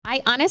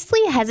I honestly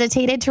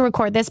hesitated to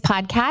record this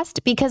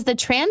podcast because the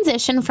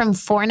transition from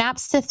 4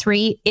 naps to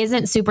 3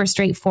 isn't super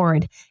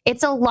straightforward.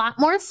 It's a lot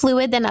more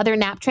fluid than other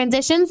nap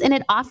transitions, and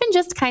it often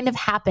just kind of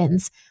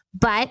happens.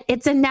 But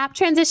it's a nap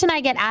transition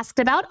I get asked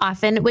about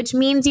often, which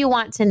means you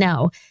want to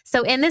know.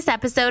 So in this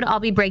episode,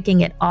 I'll be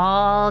breaking it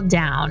all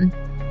down.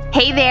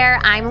 Hey there,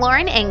 I'm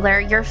Lauren Engler,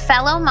 your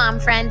fellow mom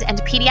friend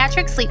and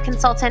pediatric sleep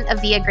consultant of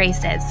Via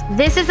Graces.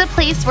 This is a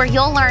place where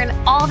you'll learn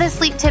all the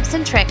sleep tips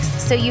and tricks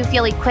so you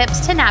feel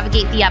equipped to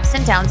navigate the ups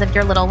and downs of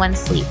your little one's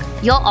sleep.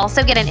 You'll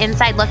also get an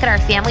inside look at our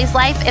family's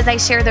life as I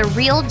share the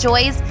real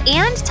joys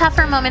and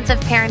tougher moments of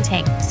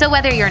parenting. So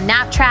whether you're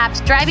nap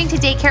trapped, driving to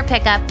daycare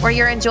pickup, or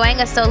you're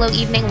enjoying a solo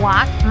evening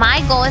walk,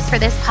 my goal is for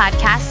this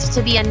podcast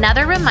to be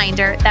another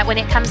reminder that when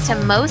it comes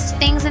to most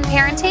things in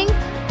parenting,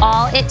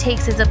 all it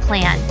takes is a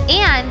plan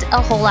and a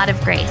whole lot of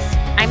grace.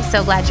 I'm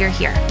so glad you're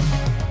here.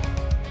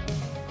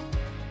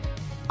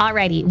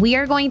 Alrighty, we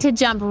are going to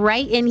jump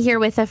right in here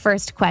with the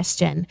first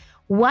question.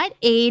 What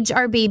age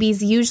are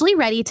babies usually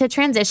ready to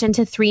transition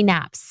to 3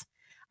 naps?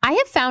 I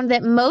have found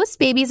that most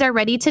babies are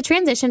ready to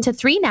transition to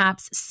 3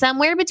 naps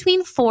somewhere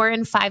between 4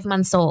 and 5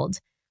 months old.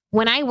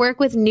 When I work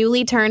with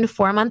newly turned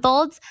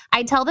 4-month-olds,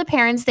 I tell the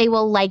parents they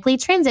will likely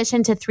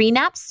transition to 3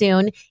 naps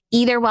soon,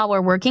 either while we're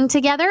working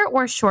together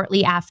or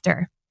shortly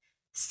after.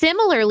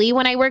 Similarly,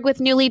 when I work with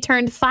newly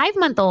turned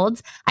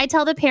 5-month-olds, I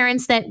tell the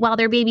parents that while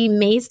their baby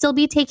may still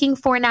be taking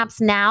 4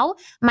 naps now,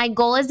 my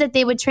goal is that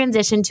they would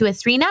transition to a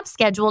 3-nap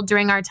schedule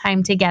during our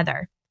time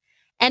together.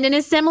 And in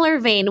a similar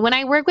vein, when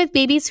I work with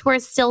babies who are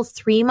still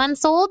 3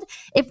 months old,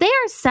 if they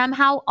are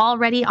somehow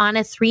already on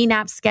a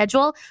 3-nap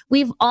schedule,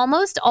 we've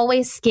almost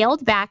always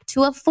scaled back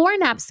to a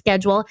 4-nap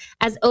schedule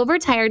as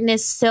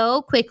overtiredness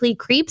so quickly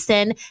creeps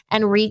in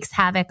and wreaks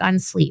havoc on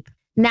sleep.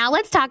 Now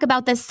let's talk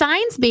about the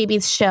signs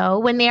babies show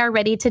when they are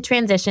ready to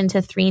transition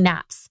to 3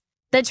 naps.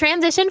 The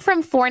transition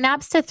from 4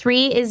 naps to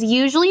 3 is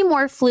usually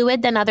more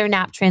fluid than other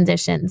nap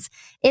transitions.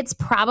 It's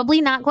probably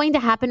not going to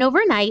happen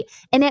overnight,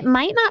 and it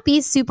might not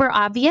be super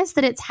obvious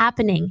that it's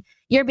happening.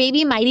 Your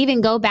baby might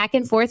even go back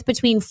and forth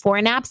between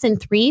 4 naps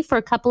and 3 for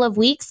a couple of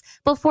weeks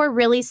before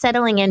really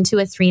settling into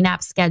a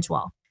 3-nap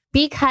schedule.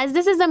 Because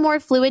this is a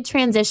more fluid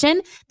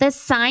transition, the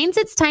signs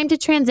it's time to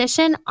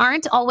transition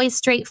aren't always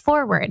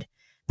straightforward.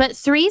 But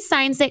 3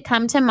 signs that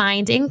come to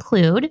mind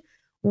include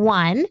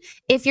 1,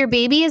 if your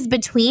baby is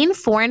between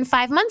 4 and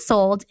 5 months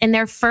old and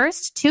their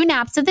first 2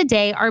 naps of the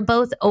day are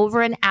both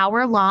over an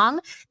hour long,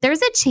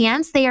 there's a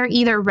chance they are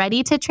either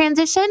ready to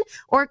transition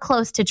or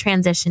close to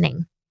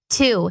transitioning.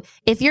 2,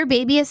 if your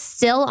baby is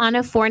still on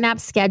a 4-nap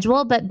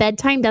schedule, but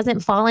bedtime doesn't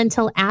fall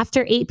until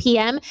after 8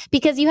 p.m.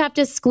 because you have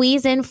to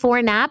squeeze in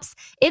 4 naps,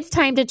 it's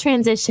time to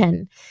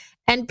transition.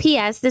 And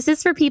P.S., this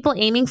is for people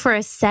aiming for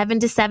a 7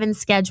 to 7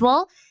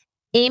 schedule.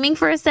 Aiming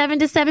for a 7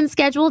 to 7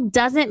 schedule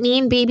doesn't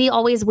mean baby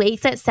always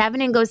wakes at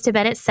 7 and goes to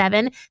bed at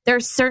 7.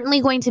 There's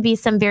certainly going to be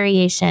some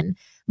variation,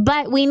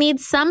 but we need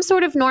some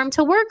sort of norm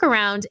to work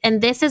around,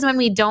 and this is when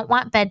we don't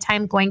want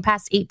bedtime going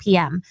past 8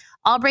 p.m.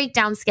 I'll break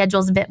down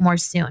schedules a bit more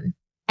soon.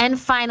 And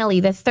finally,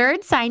 the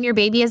third sign your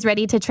baby is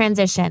ready to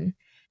transition.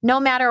 No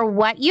matter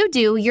what you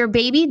do, your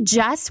baby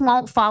just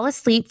won't fall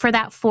asleep for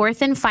that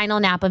 4th and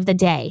final nap of the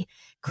day.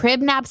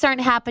 Crib naps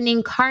aren't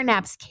happening, car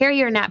naps,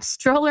 carrier naps,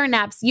 stroller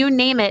naps, you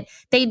name it.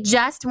 They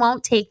just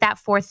won't take that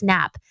 4th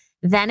nap.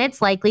 Then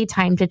it's likely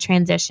time to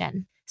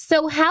transition.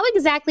 So how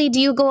exactly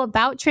do you go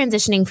about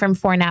transitioning from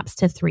 4 naps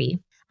to 3?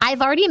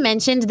 I've already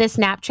mentioned this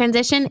nap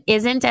transition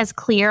isn't as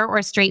clear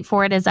or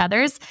straightforward as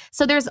others,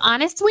 so there's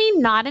honestly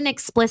not an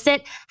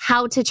explicit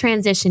how to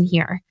transition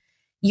here.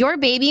 Your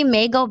baby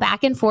may go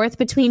back and forth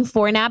between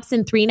 4 naps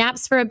and 3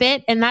 naps for a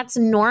bit, and that's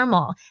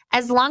normal.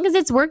 As long as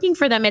it's working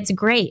for them, it's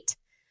great.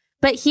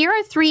 But here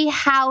are 3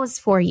 hows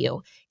for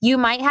you. You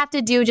might have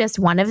to do just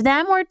one of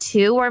them or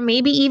 2, or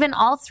maybe even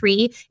all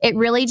 3. It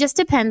really just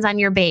depends on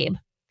your babe.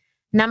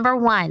 Number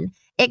 1,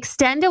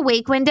 extend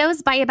awake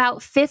windows by about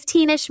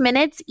 15-ish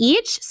minutes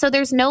each so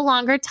there's no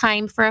longer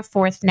time for a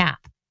 4th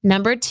nap.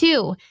 Number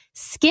 2,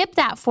 skip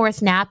that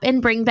 4th nap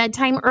and bring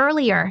bedtime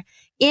earlier.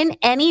 In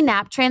any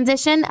nap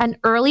transition, an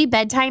early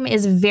bedtime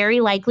is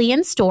very likely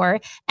in store,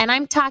 and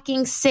I'm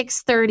talking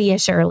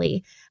 6:30-ish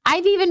early.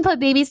 I've even put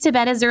babies to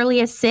bed as early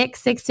as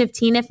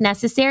 6:15 if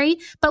necessary,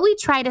 but we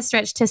try to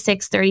stretch to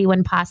 6:30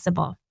 when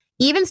possible.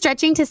 Even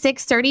stretching to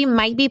 6:30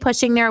 might be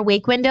pushing their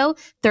awake window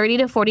 30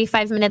 to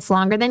 45 minutes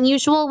longer than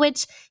usual,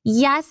 which,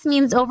 yes,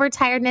 means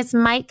overtiredness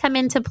might come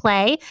into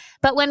play.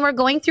 But when we're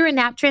going through a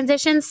nap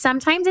transition,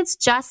 sometimes it's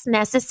just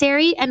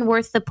necessary and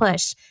worth the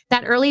push.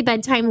 That early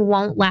bedtime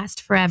won't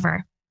last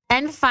forever.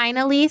 And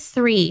finally,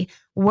 3,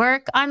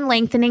 work on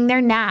lengthening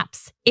their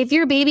naps. If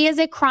your baby is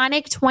a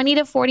chronic 20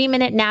 to 40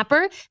 minute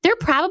napper, they're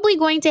probably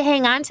going to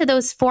hang on to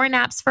those 4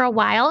 naps for a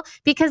while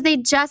because they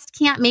just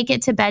can't make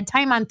it to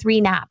bedtime on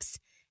 3 naps.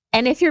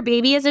 And if your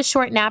baby is a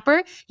short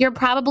napper, you're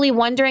probably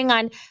wondering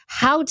on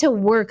how to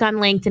work on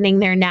lengthening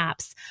their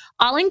naps.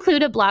 I'll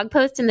include a blog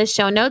post in the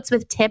show notes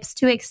with tips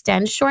to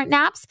extend short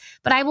naps,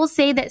 but I will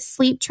say that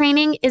sleep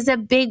training is a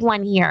big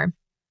one here.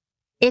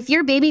 If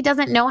your baby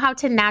doesn't know how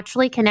to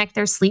naturally connect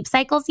their sleep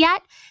cycles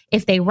yet,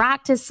 if they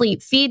rock to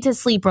sleep, feed to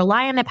sleep,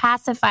 rely on a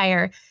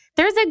pacifier,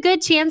 there's a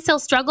good chance they'll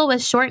struggle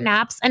with short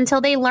naps until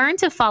they learn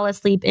to fall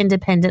asleep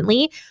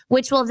independently,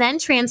 which will then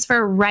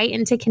transfer right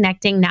into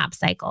connecting nap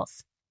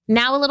cycles.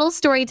 Now a little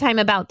story time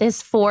about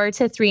this 4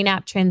 to 3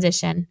 nap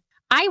transition.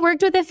 I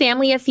worked with a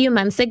family a few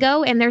months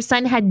ago and their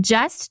son had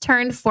just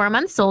turned 4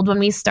 months old when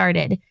we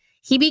started.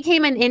 He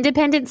became an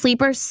independent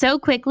sleeper so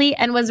quickly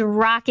and was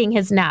rocking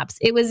his naps.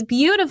 It was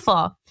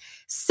beautiful.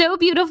 So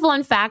beautiful,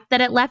 in fact,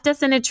 that it left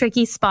us in a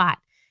tricky spot.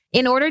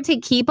 In order to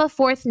keep a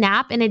 4th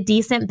nap in a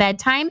decent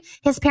bedtime,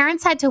 his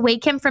parents had to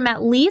wake him from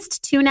at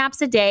least 2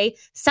 naps a day,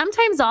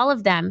 sometimes all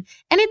of them.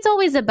 And it's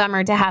always a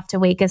bummer to have to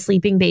wake a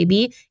sleeping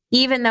baby,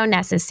 even though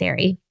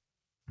necessary.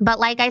 But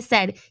like I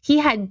said, he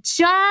had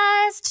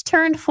just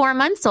turned 4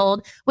 months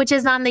old, which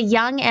is on the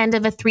young end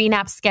of a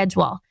 3-nap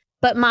schedule.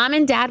 But mom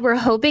and dad were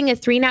hoping a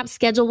 3-nap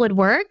schedule would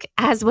work,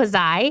 as was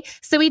I,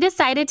 so we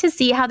decided to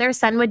see how their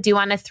son would do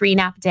on a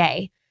 3-nap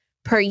day.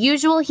 Per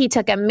usual, he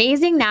took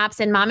amazing naps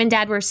and mom and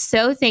dad were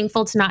so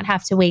thankful to not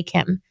have to wake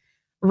him.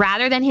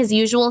 Rather than his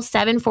usual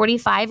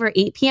 7:45 or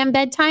 8 p.m.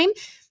 bedtime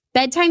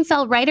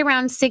fell right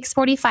around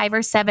 6:45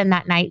 or 7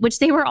 that night, which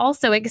they were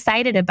also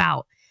excited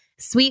about.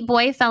 Sweet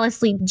boy fell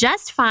asleep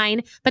just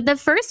fine, but the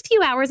first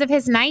few hours of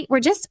his night were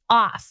just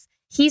off.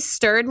 He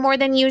stirred more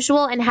than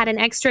usual and had an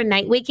extra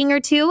night waking or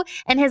two,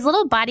 and his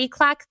little body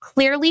clock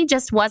clearly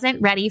just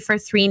wasn't ready for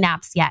 3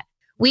 naps yet.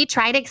 We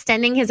tried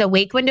extending his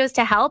awake windows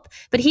to help,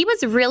 but he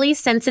was really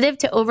sensitive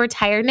to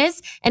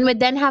overtiredness and would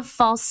then have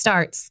false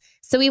starts.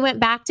 So we went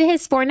back to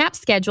his 4-nap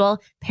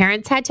schedule,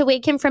 parents had to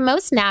wake him from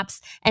most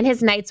naps, and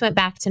his nights went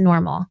back to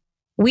normal.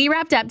 We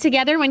wrapped up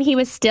together when he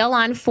was still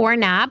on 4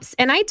 naps,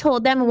 and I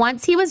told them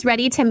once he was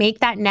ready to make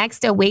that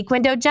next awake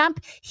window jump,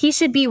 he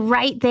should be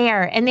right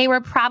there, and they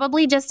were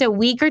probably just a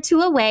week or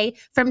 2 away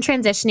from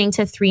transitioning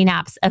to 3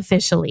 naps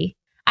officially.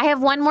 I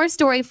have one more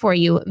story for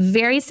you,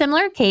 very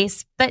similar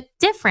case, but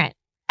different.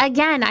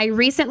 Again, I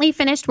recently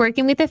finished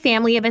working with a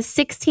family of a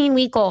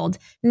 16-week-old,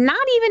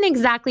 not even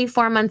exactly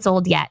 4 months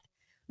old yet.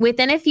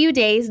 Within a few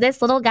days,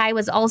 this little guy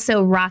was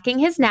also rocking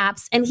his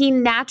naps, and he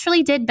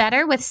naturally did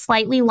better with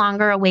slightly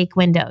longer awake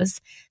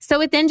windows. So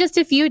within just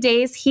a few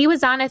days, he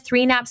was on a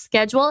 3-nap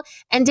schedule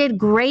and did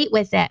great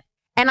with it.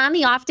 And on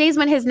the off days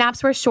when his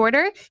naps were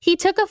shorter, he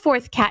took a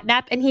 4th cat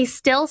nap and he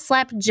still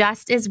slept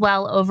just as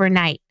well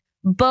overnight.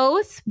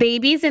 Both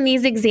babies in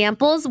these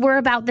examples were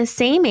about the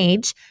same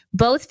age.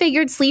 Both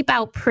figured sleep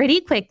out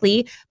pretty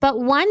quickly, but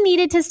one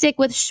needed to stick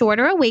with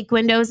shorter awake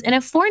windows in a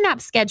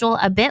 4-nap schedule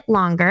a bit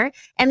longer,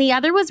 and the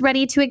other was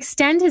ready to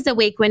extend his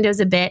awake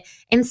windows a bit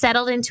and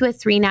settled into a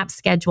 3-nap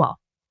schedule.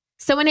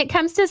 So when it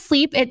comes to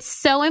sleep, it's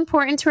so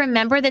important to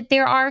remember that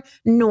there are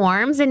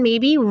norms and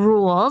maybe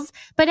rules,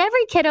 but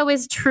every kiddo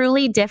is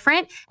truly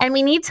different, and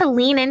we need to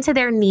lean into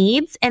their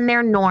needs and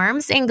their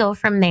norms and go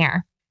from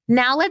there.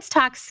 Now let's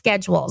talk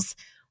schedules.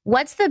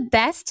 What's the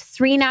best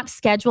 3-nap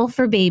schedule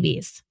for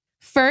babies?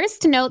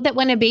 First, note that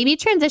when a baby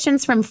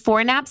transitions from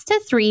 4 naps to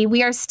 3,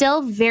 we are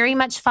still very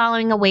much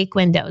following awake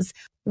windows.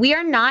 We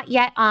are not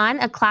yet on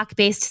a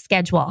clock-based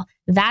schedule.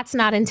 That's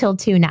not until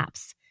 2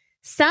 naps.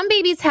 Some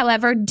babies,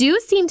 however, do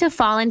seem to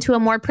fall into a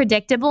more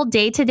predictable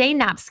day-to-day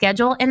nap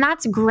schedule, and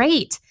that's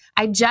great.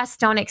 I just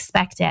don't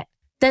expect it.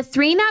 The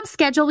 3-nap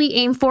schedule we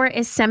aim for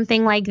is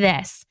something like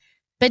this.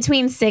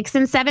 Between 6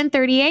 and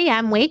 7:30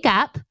 a.m., wake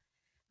up.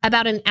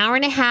 About an hour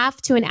and a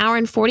half to an hour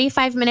and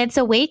 45 minutes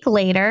awake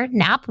later,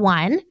 nap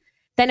 1.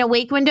 Then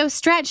awake window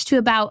stretch to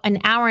about an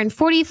hour and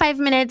 45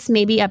 minutes,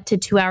 maybe up to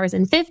 2 hours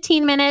and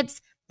 15 minutes.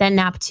 Then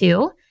nap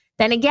 2.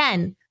 Then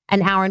again,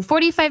 an hour and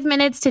 45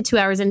 minutes to 2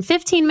 hours and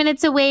 15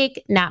 minutes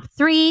awake, nap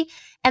 3.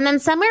 And then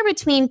somewhere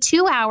between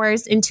 2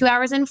 hours and 2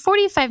 hours and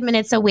 45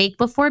 minutes awake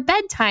before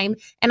bedtime.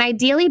 And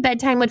ideally,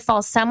 bedtime would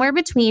fall somewhere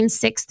between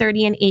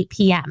 6:30 and 8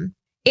 p.m.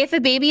 If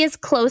a baby is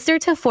closer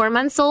to 4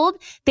 months old,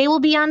 they will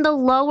be on the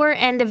lower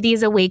end of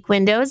these awake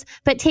windows,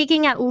 but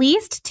taking at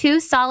least 2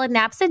 solid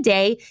naps a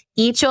day,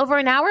 each over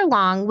an hour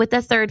long with a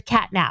 3rd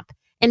cat nap.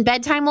 And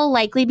bedtime will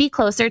likely be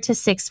closer to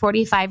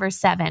 6:45 or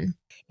 7.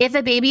 If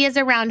a baby is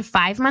around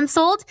 5 months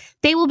old,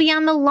 they will be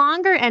on the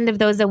longer end of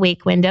those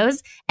awake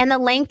windows, and the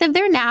length of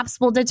their naps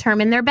will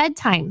determine their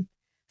bedtime.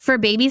 For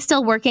babies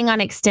still working on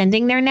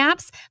extending their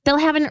naps, they'll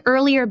have an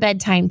earlier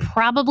bedtime,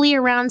 probably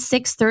around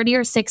 6:30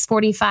 or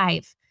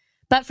 6:45.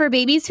 But for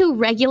babies who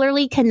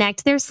regularly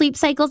connect their sleep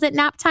cycles at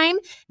nap time,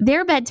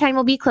 their bedtime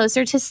will be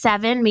closer to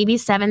 7, maybe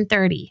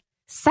 7:30.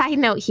 Side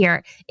note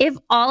here, if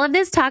all of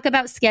this talk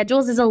about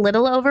schedules is a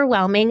little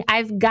overwhelming,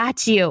 I've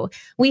got you.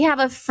 We have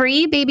a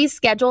free baby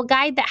schedule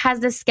guide that has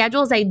the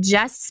schedules I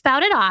just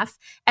spouted off,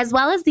 as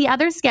well as the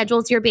other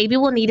schedules your baby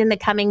will need in the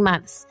coming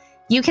months.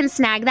 You can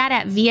snag that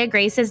at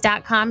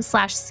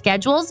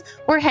viagraces.com/schedules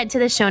or head to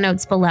the show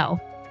notes below.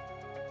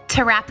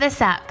 To wrap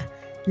this up,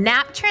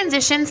 nap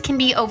transitions can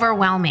be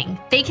overwhelming.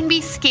 They can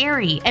be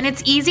scary, and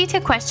it's easy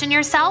to question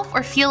yourself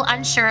or feel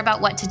unsure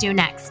about what to do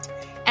next.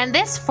 And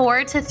this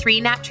 4 to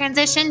 3 nap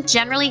transition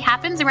generally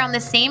happens around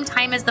the same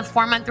time as the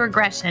 4-month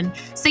regression.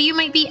 So you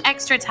might be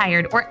extra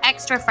tired or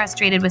extra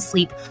frustrated with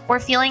sleep or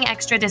feeling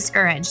extra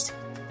discouraged.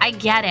 I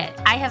get it.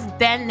 I have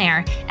been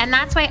there. And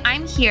that's why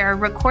I'm here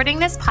recording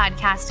this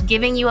podcast,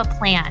 giving you a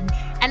plan.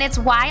 And it's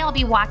why I'll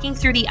be walking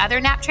through the other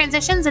nap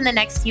transitions in the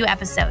next few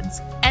episodes.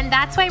 And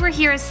that's why we're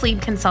here as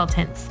sleep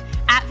consultants.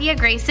 At Via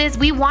Graces,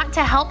 we want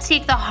to help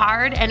take the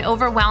hard and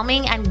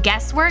overwhelming and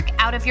guesswork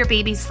out of your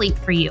baby's sleep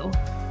for you.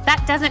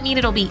 That doesn't mean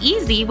it'll be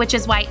easy, which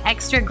is why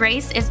extra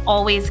grace is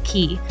always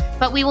key.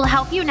 But we will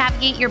help you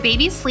navigate your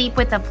baby's sleep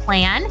with a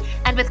plan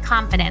and with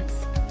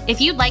confidence.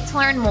 If you'd like to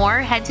learn more,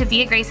 head to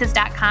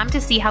viagraces.com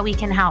to see how we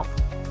can help.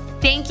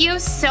 Thank you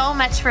so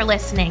much for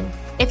listening.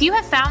 If you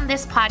have found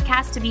this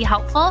podcast to be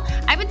helpful,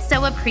 I would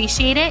so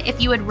appreciate it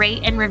if you would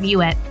rate and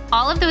review it.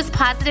 All of those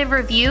positive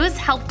reviews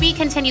help me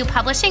continue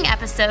publishing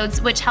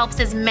episodes, which helps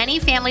as many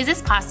families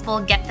as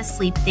possible get the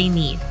sleep they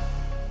need.